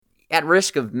at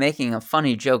risk of making a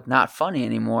funny joke not funny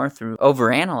anymore through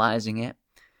overanalyzing it,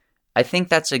 I think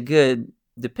that's a good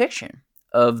depiction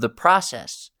of the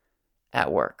process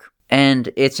at work.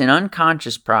 And it's an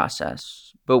unconscious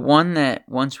process, but one that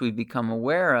once we become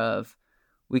aware of,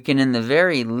 we can in the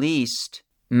very least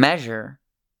measure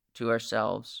to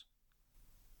ourselves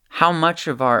how much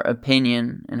of our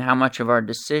opinion and how much of our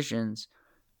decisions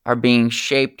are being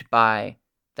shaped by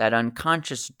that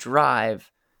unconscious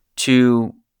drive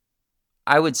to,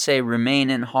 I would say, remain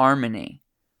in harmony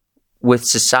with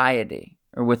society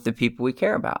or with the people we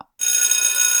care about.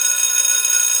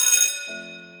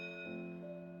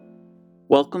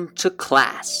 Welcome to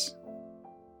class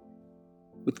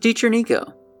with Teacher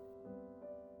Nico.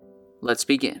 Let's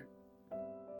begin.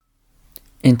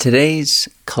 In today's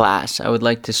class, I would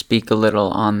like to speak a little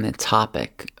on the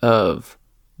topic of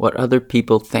what other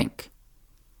people think.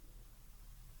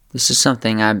 This is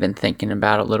something I've been thinking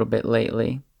about a little bit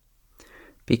lately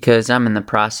because I'm in the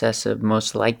process of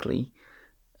most likely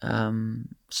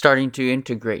starting to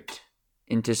integrate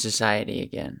into society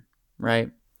again,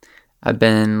 right? I've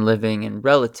been living in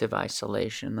relative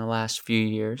isolation the last few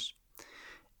years,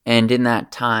 and in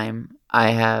that time,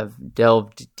 I have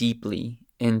delved deeply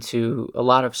into a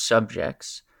lot of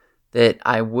subjects that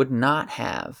I would not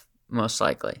have, most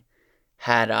likely,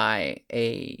 had I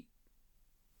a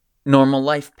normal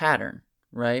life pattern,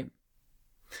 right?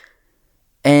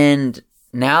 And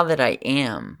now that I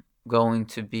am going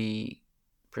to be,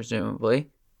 presumably,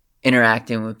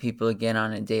 interacting with people again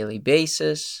on a daily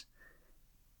basis,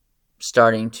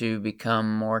 starting to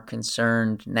become more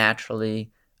concerned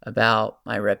naturally about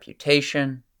my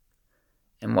reputation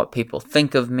and what people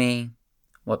think of me,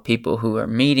 what people who are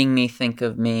meeting me think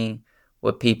of me,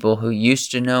 what people who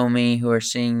used to know me who are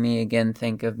seeing me again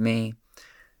think of me.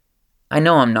 I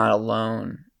know I'm not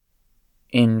alone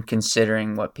in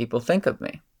considering what people think of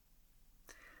me.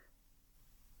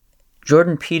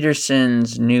 Jordan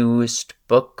Peterson's newest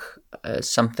book,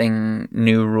 Something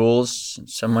New Rules,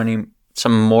 some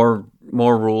more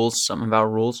rules, something about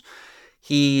rules.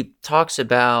 He talks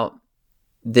about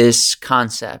this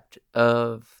concept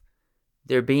of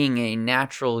there being a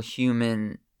natural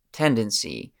human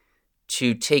tendency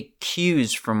to take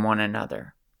cues from one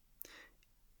another.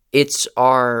 It's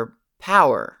our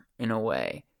power, in a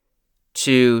way,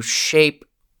 to shape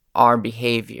our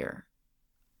behavior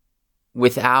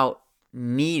without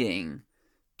needing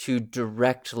to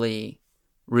directly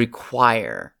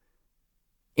require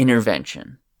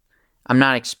intervention. I'm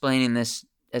not explaining this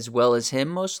as well as him,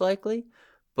 most likely,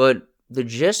 but the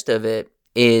gist of it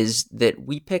is that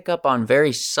we pick up on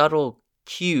very subtle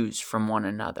cues from one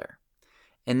another.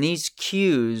 And these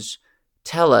cues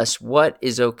tell us what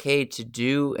is okay to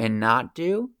do and not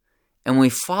do, and we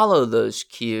follow those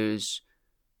cues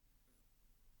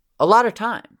a lot of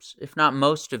times, if not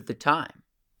most of the time.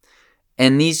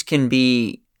 And these can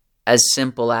be as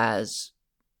simple as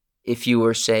if you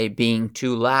were, say, being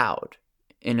too loud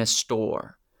in a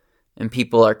store and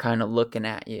people are kind of looking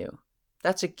at you.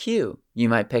 That's a cue you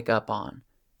might pick up on,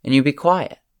 and you be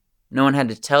quiet. No one had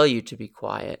to tell you to be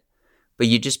quiet, but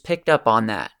you just picked up on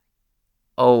that.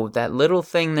 Oh, that little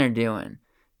thing they're doing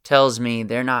tells me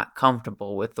they're not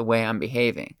comfortable with the way I'm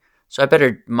behaving, so I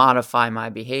better modify my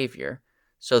behavior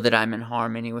so that I'm in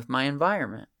harmony with my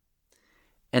environment.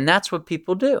 And that's what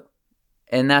people do.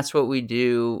 And that's what we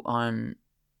do on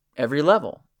every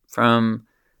level, from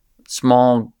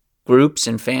small groups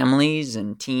and families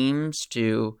and teams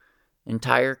to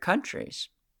entire countries.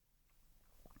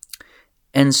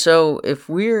 And so if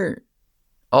we're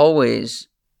always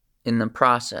in the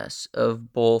process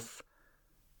of both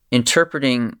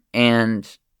interpreting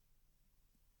and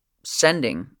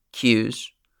sending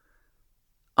cues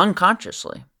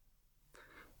unconsciously,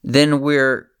 then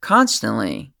we're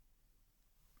constantly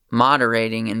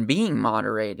moderating and being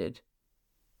moderated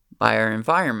by our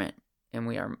environment,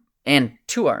 and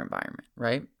to our environment,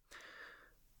 right?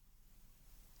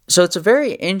 So it's a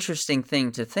very interesting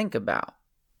thing to think about.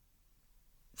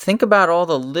 Think about all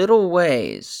the little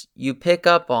ways you pick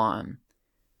up on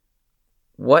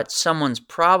what someone's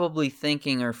probably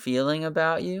thinking or feeling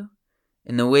about you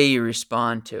and the way you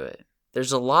respond to it.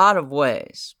 There's a lot of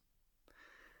ways.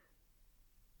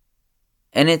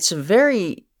 And it's a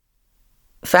very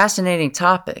fascinating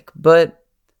topic, but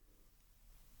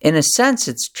in a sense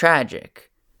it's tragic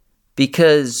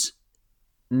because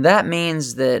that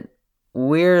means that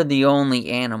we're the only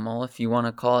animal, if you want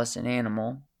to call us an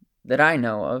animal, that I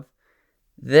know of,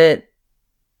 that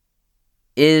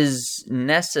is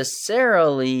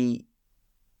necessarily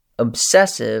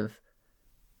obsessive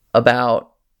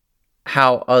about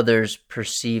how others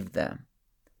perceive them.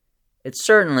 it's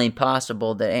certainly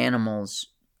possible that animals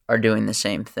are doing the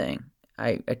same thing.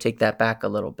 I take that back a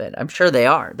little bit. I'm sure they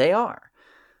are. They are.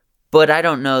 But I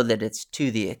don't know that it's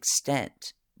to the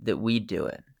extent that we do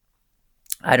it.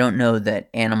 I don't know that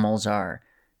animals are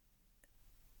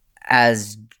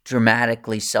as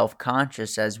dramatically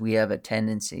self-conscious as we have a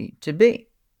tendency to be.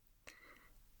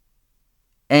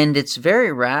 And it's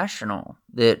very rational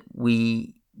that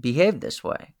we behave this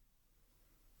way,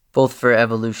 both for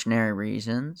evolutionary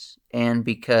reasons and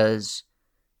because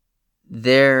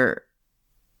there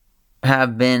has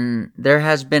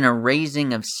been a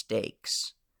raising of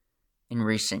stakes in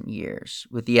recent years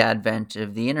with the advent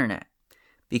of the internet,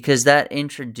 because that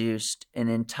introduced an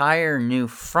entire new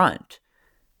front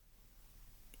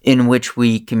in which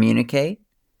we communicate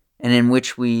and in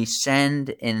which we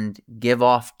send and give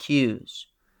off cues.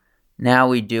 Now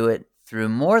we do it through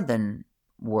more than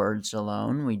words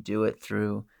alone. We do it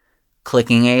through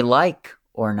clicking a like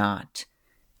or not.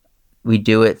 We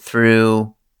do it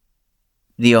through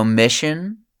the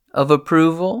omission of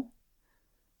approval.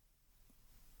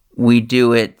 We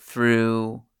do it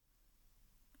through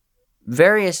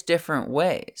various different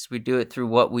ways. We do it through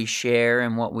what we share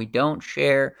and what we don't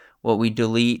share, what we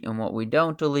delete and what we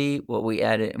don't delete, what we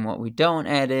edit and what we don't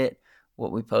edit,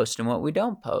 what we post and what we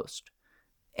don't post.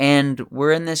 And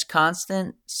we're in this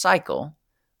constant cycle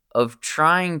of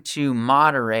trying to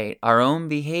moderate our own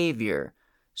behavior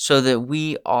so that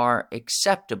we are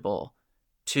acceptable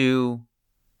to,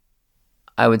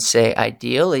 I would say,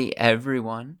 ideally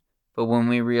everyone. But when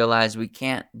we realize we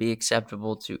can't be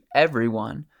acceptable to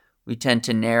everyone, we tend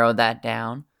to narrow that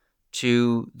down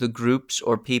to the groups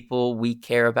or people we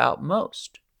care about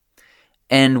most.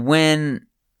 And when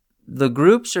the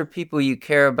groups or people you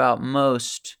care about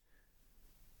most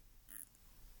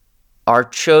are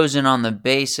chosen on the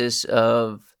basis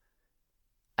of,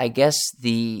 I guess,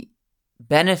 the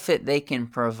benefit they can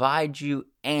provide you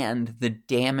and the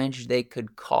damage they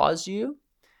could cause you,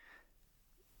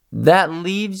 that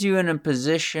leaves you in a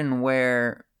position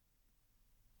where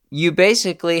you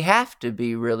basically have to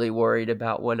be really worried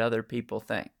about what other people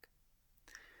think.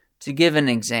 To give an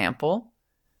example,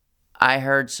 I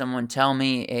heard someone tell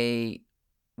me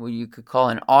what you could call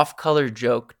an off-color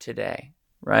joke today,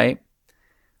 right?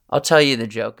 I'll tell you the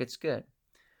joke. It's good.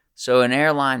 So an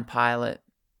airline pilot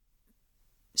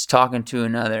is talking to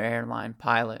another airline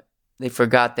pilot. They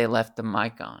forgot they left the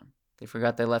mic on. They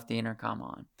forgot they left the intercom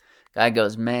on. Guy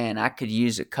goes, "Man, I could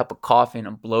use a cup of coffee and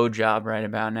a blowjob right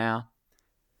about now."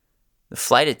 The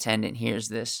flight attendant hears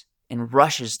this and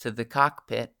rushes to the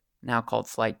cockpit, now called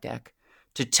flight deck,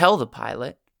 to tell the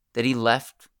pilot that he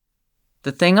left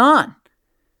the thing on.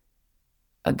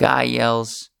 A guy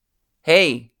yells,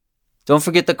 "Hey, don't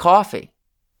forget the coffee."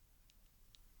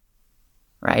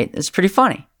 Right? It's pretty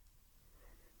funny.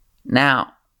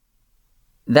 Now,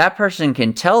 that person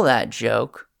can tell that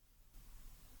joke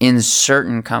in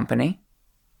certain company,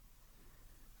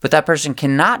 but that person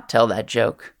cannot tell that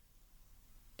joke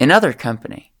in other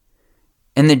company.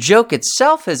 And the joke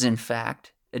itself is, in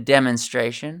fact, a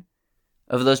demonstration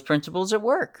of those principles at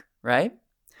work, right?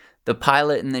 The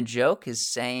pilot in the joke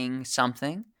is saying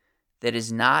something that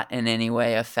is not in any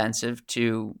way offensive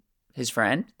to his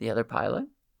friend, the other pilot,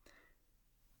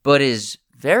 but is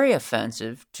very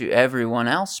offensive to everyone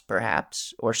else,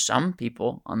 perhaps, or some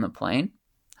people on the plane,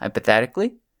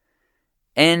 hypothetically.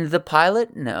 And the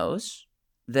pilot knows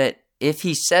that if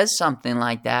he says something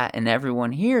like that and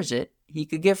everyone hears it, he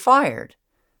could get fired.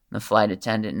 The flight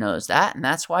attendant knows that, and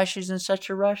that's why she's in such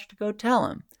a rush to go tell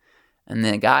him. And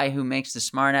the guy who makes the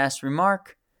smart-ass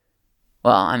remark,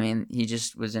 well, I mean, he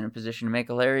just was in a position to make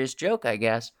a hilarious joke, I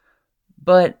guess.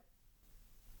 But,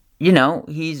 you know,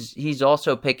 he's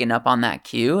also picking up on that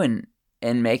cue and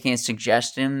making a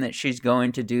suggestion that she's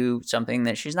going to do something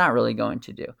that she's not really going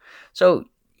to do. So,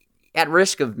 at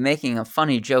risk of making a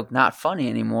funny joke not funny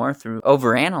anymore through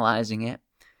overanalyzing it,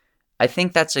 I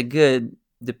think that's a good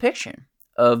depiction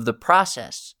of the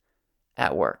process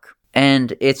at work.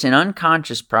 And it's an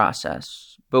unconscious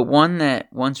process, but one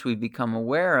that once we become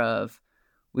aware of,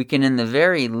 we can in the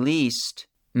very least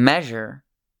measure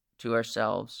to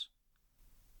ourselves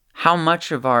how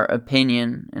much of our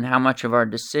opinion and how much of our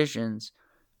decisions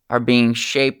are being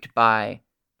shaped by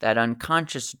that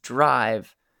unconscious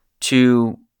drive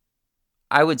to,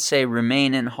 I would say,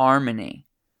 remain in harmony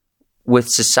with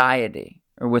society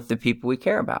or with the people we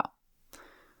care about.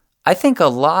 I think a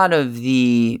lot of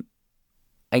the,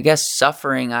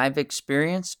 suffering I've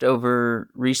experienced over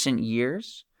recent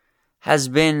years has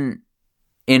been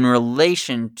in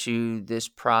relation to this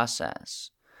process,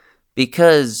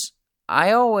 because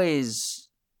I always,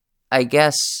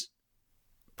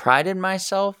 prided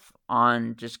myself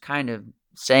on just kind of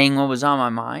saying what was on my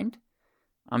mind,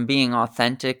 on being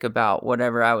authentic about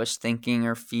whatever I was thinking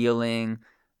or feeling,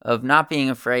 of not being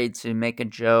afraid to make a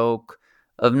joke,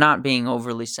 of not being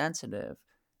overly sensitive.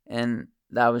 And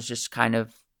that was just kind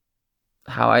of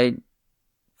how I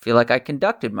feel like I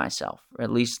conducted myself, or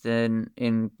at least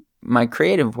in my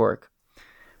creative work.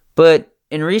 But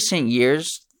in recent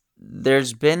years,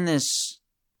 there's been this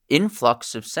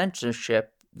influx of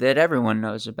censorship that everyone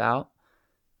knows about,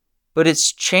 but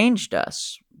it's changed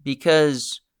us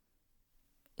because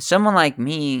someone like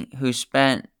me who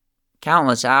spent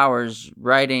countless hours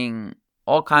writing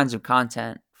all kinds of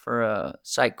content for a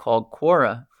site called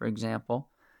Quora, for example.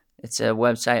 It's a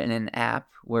website and an app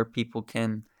where people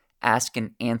can ask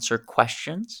and answer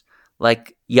questions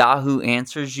like Yahoo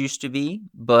Answers used to be,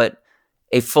 but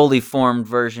a fully formed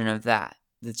version of that.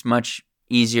 That's much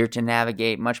easier to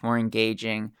navigate, much more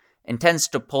engaging, and tends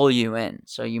to pull you in.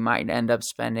 So you might end up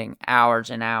spending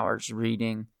hours and hours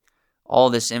reading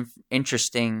all this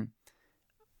interesting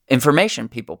information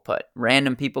people put.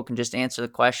 Random people can just answer the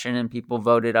question and people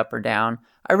vote it up or down.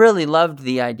 I really loved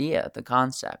the idea, the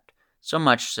concept, so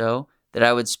much so that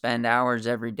I would spend hours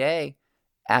every day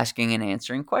asking and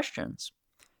answering questions.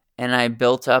 And I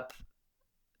built up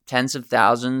tens of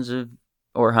thousands of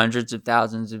or hundreds of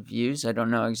thousands of views. I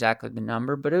don't know exactly the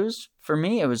number, but for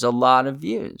me, it was a lot of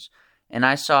views. And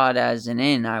I saw it as an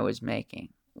in I was making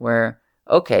where,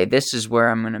 okay, this is where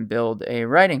I'm going to build a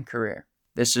writing career.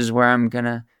 This is where I'm going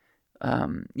to,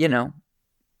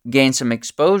 gain some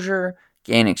exposure,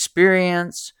 gain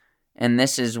experience, and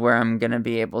this is where I'm going to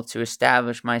be able to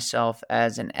establish myself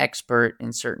as an expert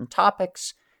in certain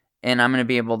topics, and I'm going to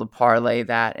be able to parlay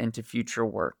that into future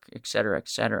work, etc.,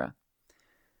 etc.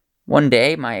 One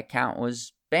day, my account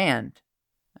was banned.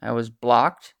 I was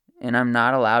blocked, and I'm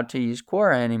not allowed to use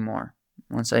Quora anymore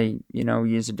once I,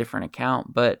 use a different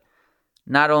account. But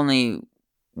not only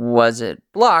was it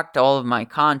blocked, all of my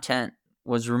content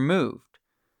was removed.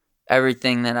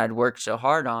 Everything that I'd worked so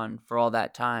hard on for all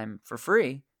that time for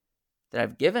free, that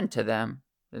I've given to them,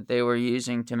 that they were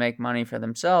using to make money for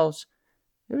themselves,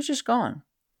 it was just gone.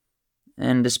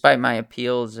 And despite my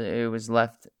appeals, it was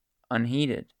left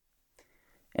unheeded.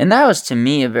 And that was, to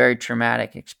me, a very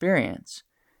traumatic experience,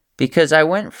 because I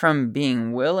went from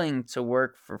being willing to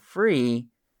work for free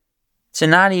to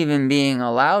not even being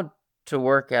allowed to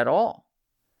work at all.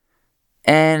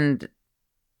 And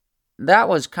that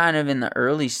was kind of in the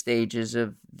early stages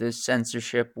of this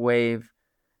censorship wave.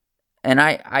 And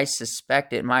I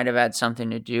suspect it might have had something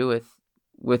to do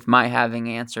with my having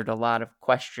answered a lot of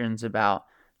questions about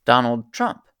Donald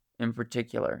Trump in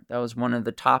particular. That was one of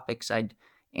the topics I'd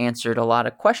answered a lot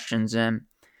of questions in.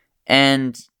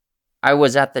 And I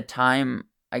was at the time,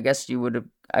 I guess I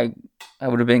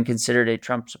would have been considered a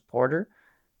Trump supporter.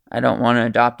 I don't want to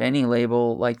adopt any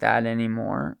label like that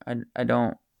anymore. I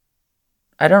don't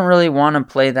really want to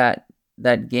play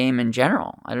that game in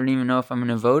general. I don't even know if I'm going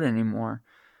to vote anymore.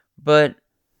 But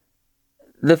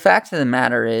the fact of the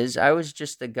matter is, I was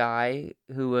just a guy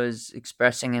who was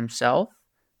expressing himself,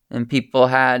 and people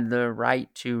had the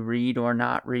right to read or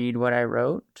not read what I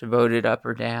wrote, to vote it up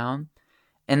or down,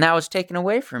 and that was taken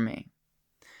away from me.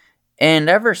 And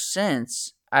ever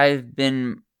since, I've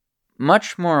been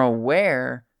much more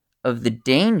aware of the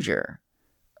danger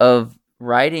of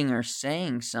writing or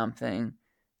saying something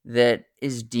that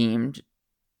is deemed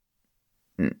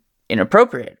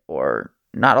inappropriate or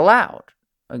not allowed,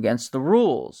 against the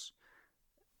rules,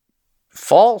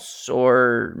 false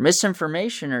or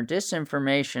misinformation or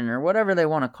disinformation or whatever they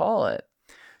want to call it.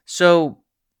 So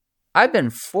I've been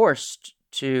forced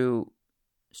to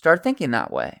start thinking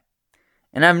that way.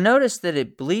 And I've noticed that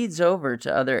it bleeds over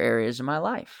to other areas of my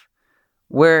life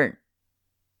where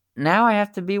now I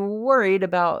have to be worried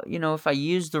about, if I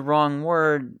use the wrong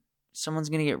word, someone's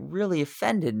going to get really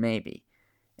offended maybe.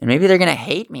 And maybe they're going to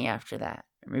hate me after that.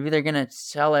 Or maybe they're going to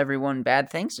tell everyone bad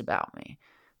things about me.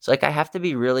 It's like I have to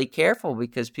be really careful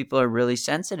because people are really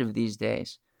sensitive these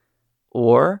days.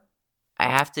 Or I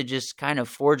have to just kind of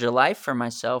forge a life for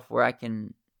myself where I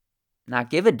can not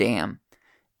give a damn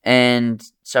and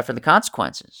suffer the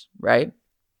consequences, right?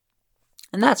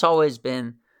 And that's always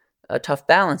been a tough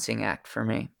balancing act for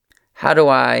me. How do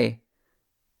I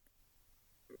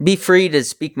be free to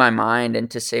speak my mind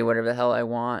and to say whatever the hell I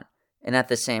want, and at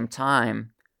the same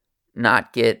time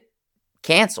not get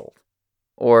canceled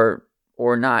or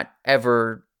not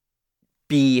ever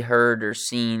be heard or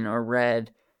seen or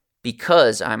read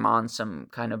because I'm on some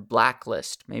kind of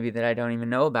blacklist, maybe that I don't even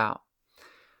know about?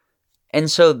 And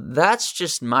so that's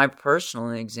just my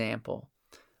personal example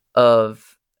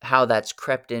of how that's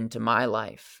crept into my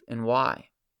life and why.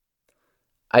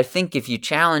 I think if you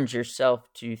challenge yourself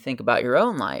to think about your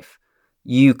own life,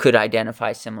 you could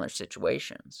identify similar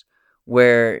situations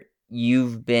where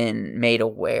you've been made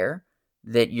aware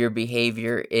that your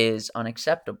behavior is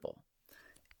unacceptable.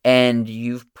 And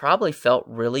you've probably felt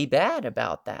really bad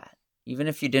about that. Even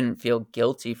if you didn't feel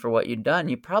guilty for what you'd done,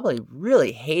 you probably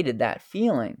really hated that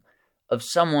feeling of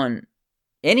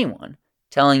anyone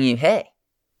telling you, hey,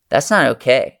 that's not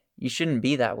okay. You shouldn't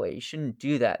be that way. You shouldn't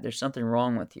do that. There's something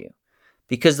wrong with you.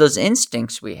 Because those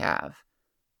instincts we have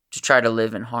to try to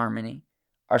live in harmony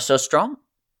are so strong.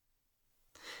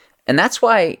 And that's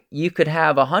why you could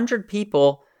have 100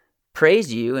 people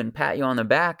praise you and pat you on the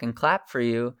back and clap for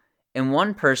you, and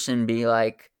one person be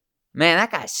like, man,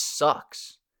 that guy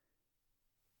sucks.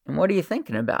 And what are you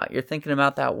thinking about? You're thinking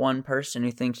about that one person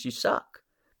who thinks you suck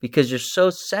because you're so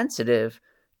sensitive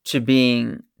to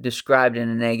being described in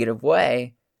a negative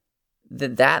way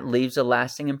that leaves a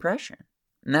lasting impression.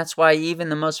 And that's why even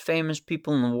the most famous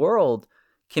people in the world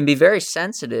can be very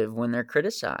sensitive when they're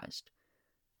criticized.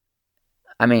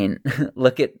 I mean,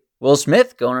 look at Will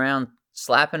Smith going around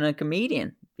slapping a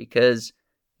comedian because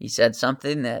he said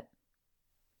something that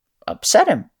upset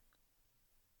him.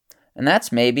 And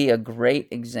that's maybe a great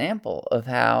example of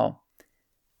how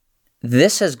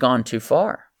this has gone too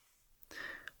far,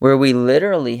 where we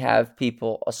literally have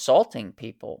people assaulting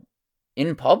people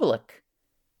in public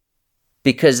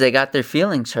because they got their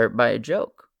feelings hurt by a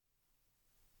joke.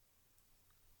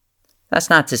 That's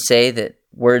not to say that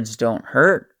words don't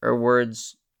hurt or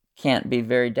words can't be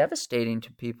very devastating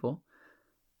to people,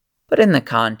 but in the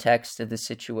context of the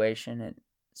situation, it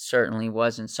certainly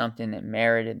wasn't something that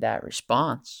merited that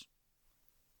response.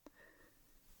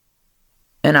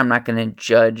 And I'm not going to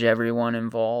judge everyone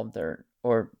involved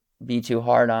or be too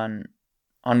hard on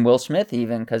Will Smith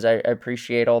even, because I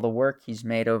appreciate all the work he's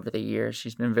made over the years.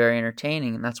 He's been very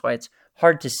entertaining, and that's why it's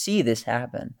hard to see this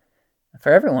happen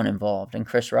for everyone involved. And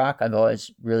Chris Rock, I've always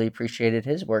really appreciated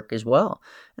his work as well.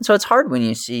 And so it's hard when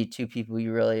you see two people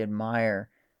you really admire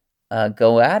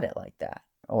go at it like that,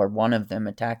 or one of them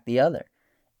attack the other.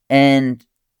 And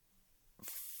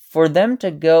for them to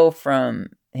go from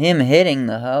him hitting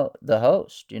the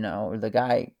host, or the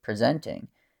guy presenting,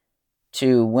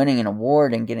 to winning an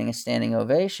award and getting a standing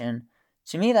ovation,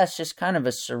 to me that's just kind of a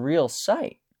surreal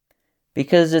sight.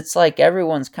 Because it's like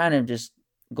everyone's kind of just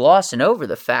glossing over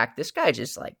the fact this guy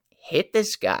just like hit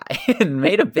this guy and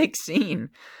made a big scene.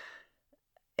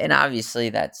 And obviously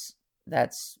that's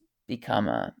become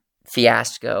a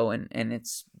fiasco, and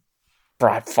it's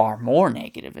brought far more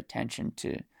negative attention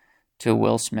to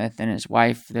Will Smith and his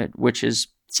wife, which is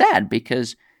sad,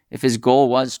 because if his goal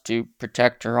was to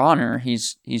protect her honor,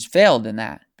 he's failed in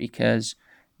that, because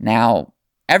now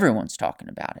everyone's talking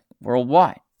about it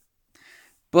worldwide.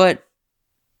 But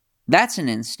that's an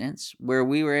instance where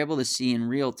we were able to see in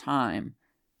real time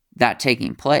that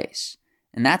taking place.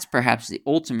 And that's perhaps the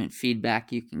ultimate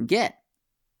feedback you can get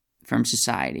from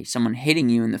society. Someone hitting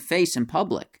you in the face in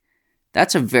public.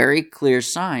 That's a very clear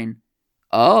sign.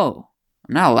 Oh,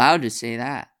 I'm not allowed to say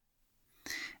that.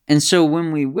 And so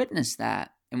when we witness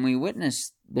that, and we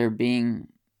witness there being,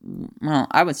 well,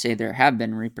 I would say there have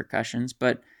been repercussions,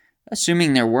 but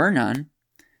assuming there were none,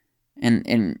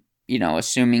 and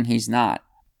assuming he's not,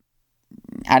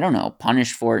 I don't know,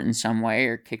 punished for it in some way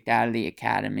or kicked out of the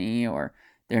academy, or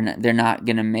they're not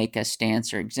going to make a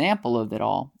stance or example of it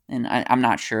all. And I'm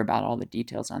not sure about all the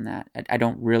details on that. I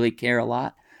don't really care a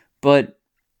lot. But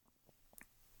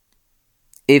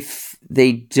if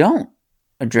they don't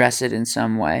address it in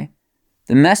some way,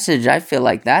 the message I feel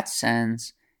like that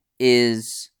sends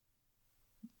is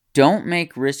don't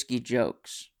make risky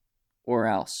jokes or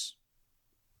else.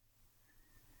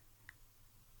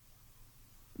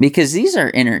 Because these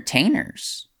are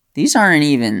entertainers. These aren't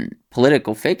even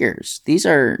political figures. These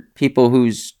are people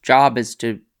whose job is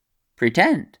to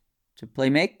pretend, to play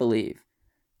make-believe,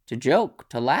 to joke,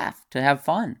 to laugh, to have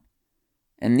fun.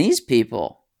 And these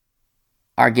people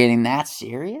are getting that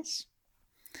serious?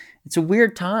 It's a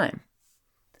weird time.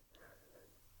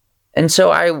 And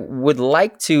so I would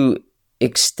like to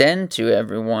extend to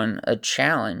everyone a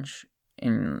challenge,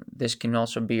 and this can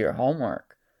also be your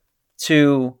homework,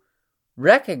 to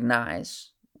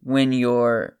recognize when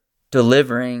you're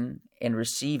delivering and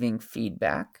receiving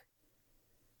feedback,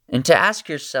 and to ask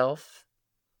yourself,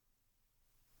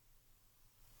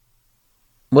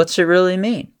 what's it really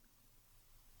mean?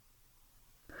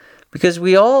 Because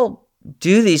we all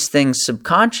do these things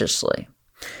subconsciously.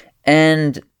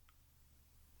 And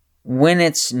when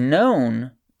it's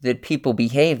known that people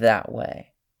behave that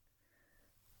way,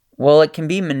 well, it can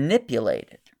be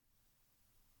manipulated.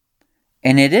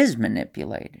 And it is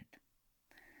manipulated.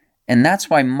 And that's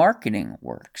why marketing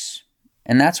works.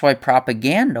 And that's why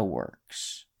propaganda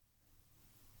works.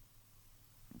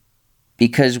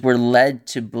 Because we're led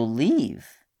to believe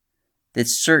that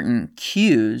certain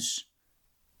cues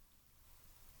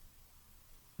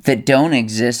that don't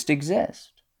exist.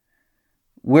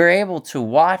 We're able to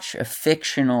watch a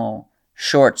fictional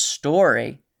short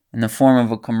story in the form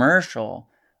of a commercial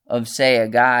of, say, a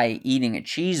guy eating a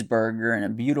cheeseburger and a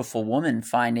beautiful woman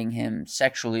finding him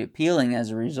sexually appealing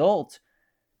as a result.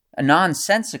 A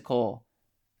nonsensical,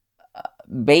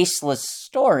 baseless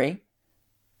story,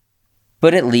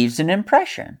 but it leaves an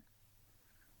impression.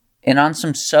 And on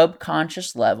some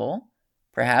subconscious level,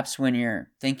 perhaps when you're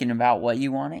thinking about what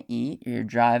you want to eat, or you're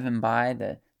driving by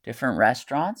the different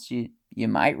restaurants, you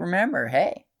might remember,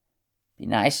 hey, it'd be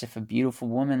nice if a beautiful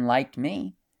woman liked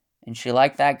me, and she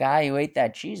liked that guy who ate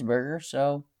that cheeseburger,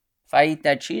 so if I eat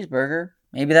that cheeseburger,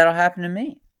 maybe that'll happen to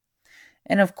me.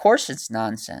 And of course it's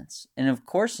nonsense, and of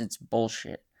course it's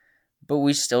bullshit, but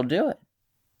we still do it.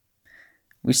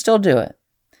 We still do it.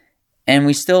 And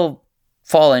we still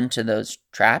fall into those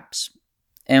traps,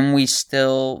 and we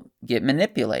still get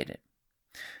manipulated.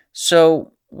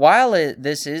 So while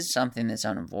this is something that's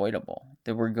unavoidable,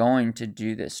 that we're going to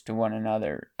do this to one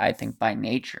another, I think by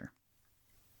nature,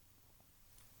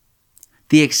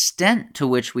 the extent to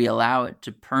which we allow it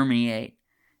to permeate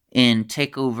and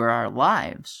take over our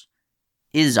lives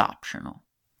is optional.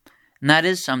 And that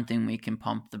is something we can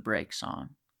pump the brakes on.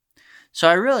 So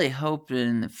I really hope that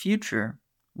in the future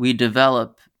we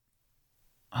develop,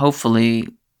 hopefully,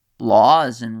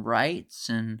 laws and rights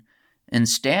and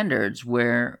standards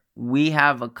where we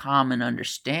have a common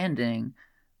understanding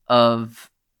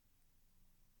of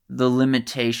the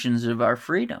limitations of our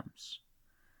freedoms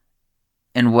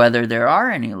and whether there are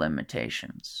any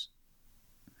limitations.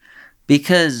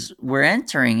 Because we're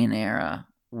entering an era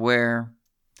where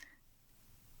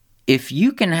if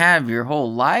you can have your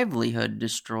whole livelihood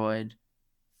destroyed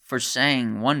for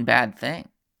saying one bad thing,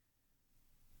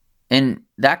 and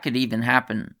that could even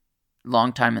happen a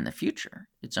long time in the future.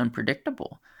 It's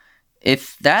unpredictable.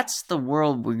 If that's the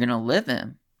world we're going to live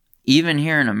in, even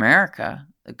here in America,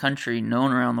 a country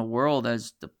known around the world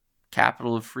as the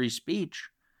capital of free speech,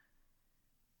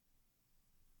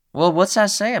 well, what's that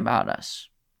say about us?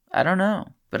 I don't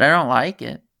know, but I don't like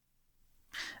it.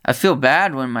 I feel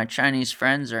bad when my Chinese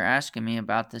friends are asking me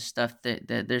about this stuff that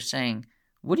they're saying,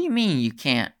 what do you mean you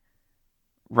can't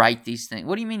write these things?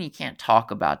 What do you mean you can't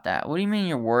talk about that? What do you mean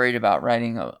you're worried about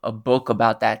writing a book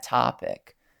about that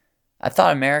topic? I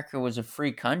thought America was a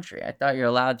free country. I thought you're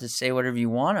allowed to say whatever you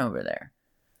want over there.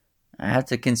 I have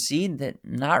to concede that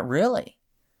not really.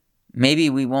 Maybe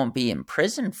we won't be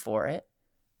imprisoned for it.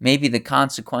 Maybe the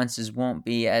consequences won't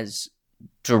be as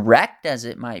direct as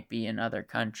it might be in other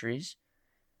countries.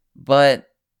 But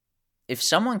if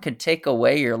someone could take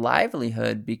away your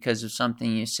livelihood because of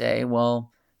something you say,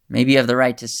 well, maybe you have the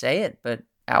right to say it, but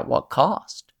at what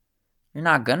cost? You're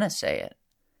not going to say it.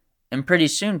 And pretty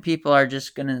soon people are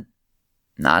just going to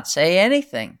not say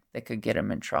anything that could get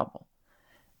them in trouble.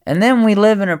 And then we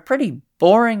live in a pretty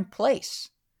boring place.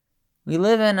 We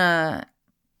live in a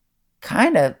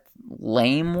kind of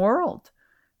lame world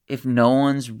if no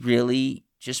one's really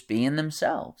just being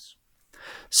themselves.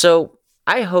 So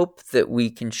I hope that we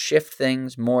can shift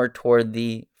things more toward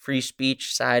the free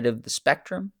speech side of the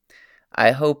spectrum.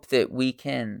 I hope that we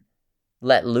can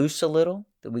let loose a little,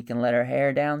 that we can let our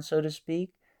hair down, so to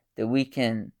speak, that we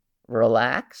can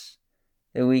relax,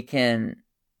 that we can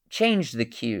change the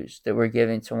cues that we're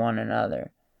giving to one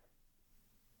another,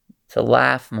 to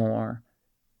laugh more,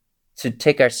 to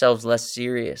take ourselves less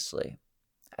seriously.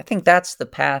 I think that's the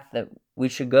path that we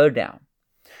should go down.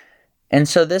 And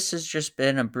so this has just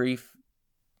been a brief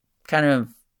kind of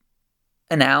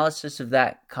analysis of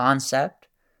that concept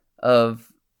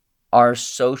of our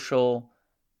social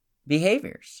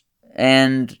behaviors.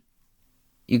 And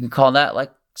you can call that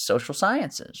like social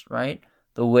sciences, right?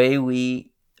 The way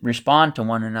we respond to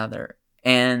one another.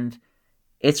 And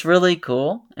it's really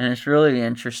cool and it's really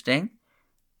interesting.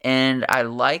 And I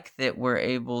like that we're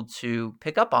able to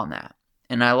pick up on that.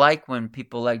 And I like when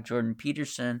people like Jordan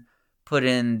Peterson put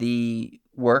in the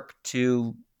work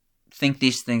to think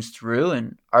these things through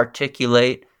and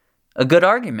articulate a good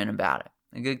argument about it,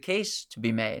 a good case to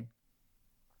be made.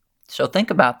 So think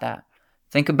about that.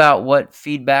 Think about what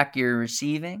feedback you're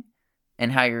receiving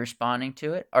and how you're responding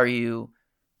to it. Are you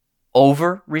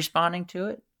over responding to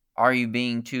it? Are you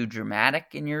being too dramatic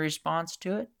in your response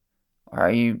to it? Or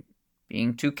are you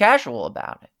being too casual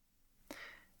about it?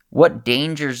 What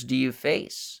dangers do you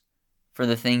face for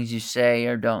the things you say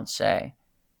or don't say?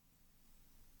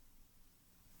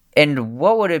 And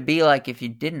what would it be like if you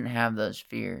didn't have those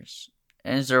fears?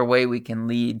 And is there a way we can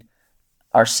lead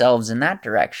ourselves in that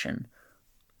direction?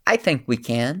 I think we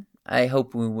can. I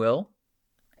hope we will.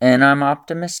 And I'm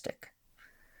optimistic.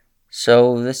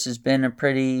 So this has been a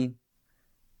pretty,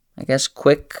 I guess,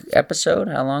 quick episode.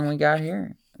 How long we got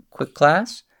here? Quick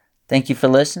class. Thank you for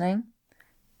listening.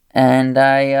 And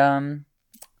I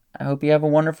hope you have a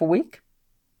wonderful week.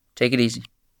 Take it easy.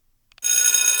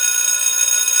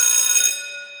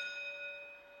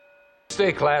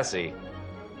 Stay classy,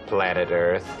 planet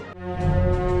Earth.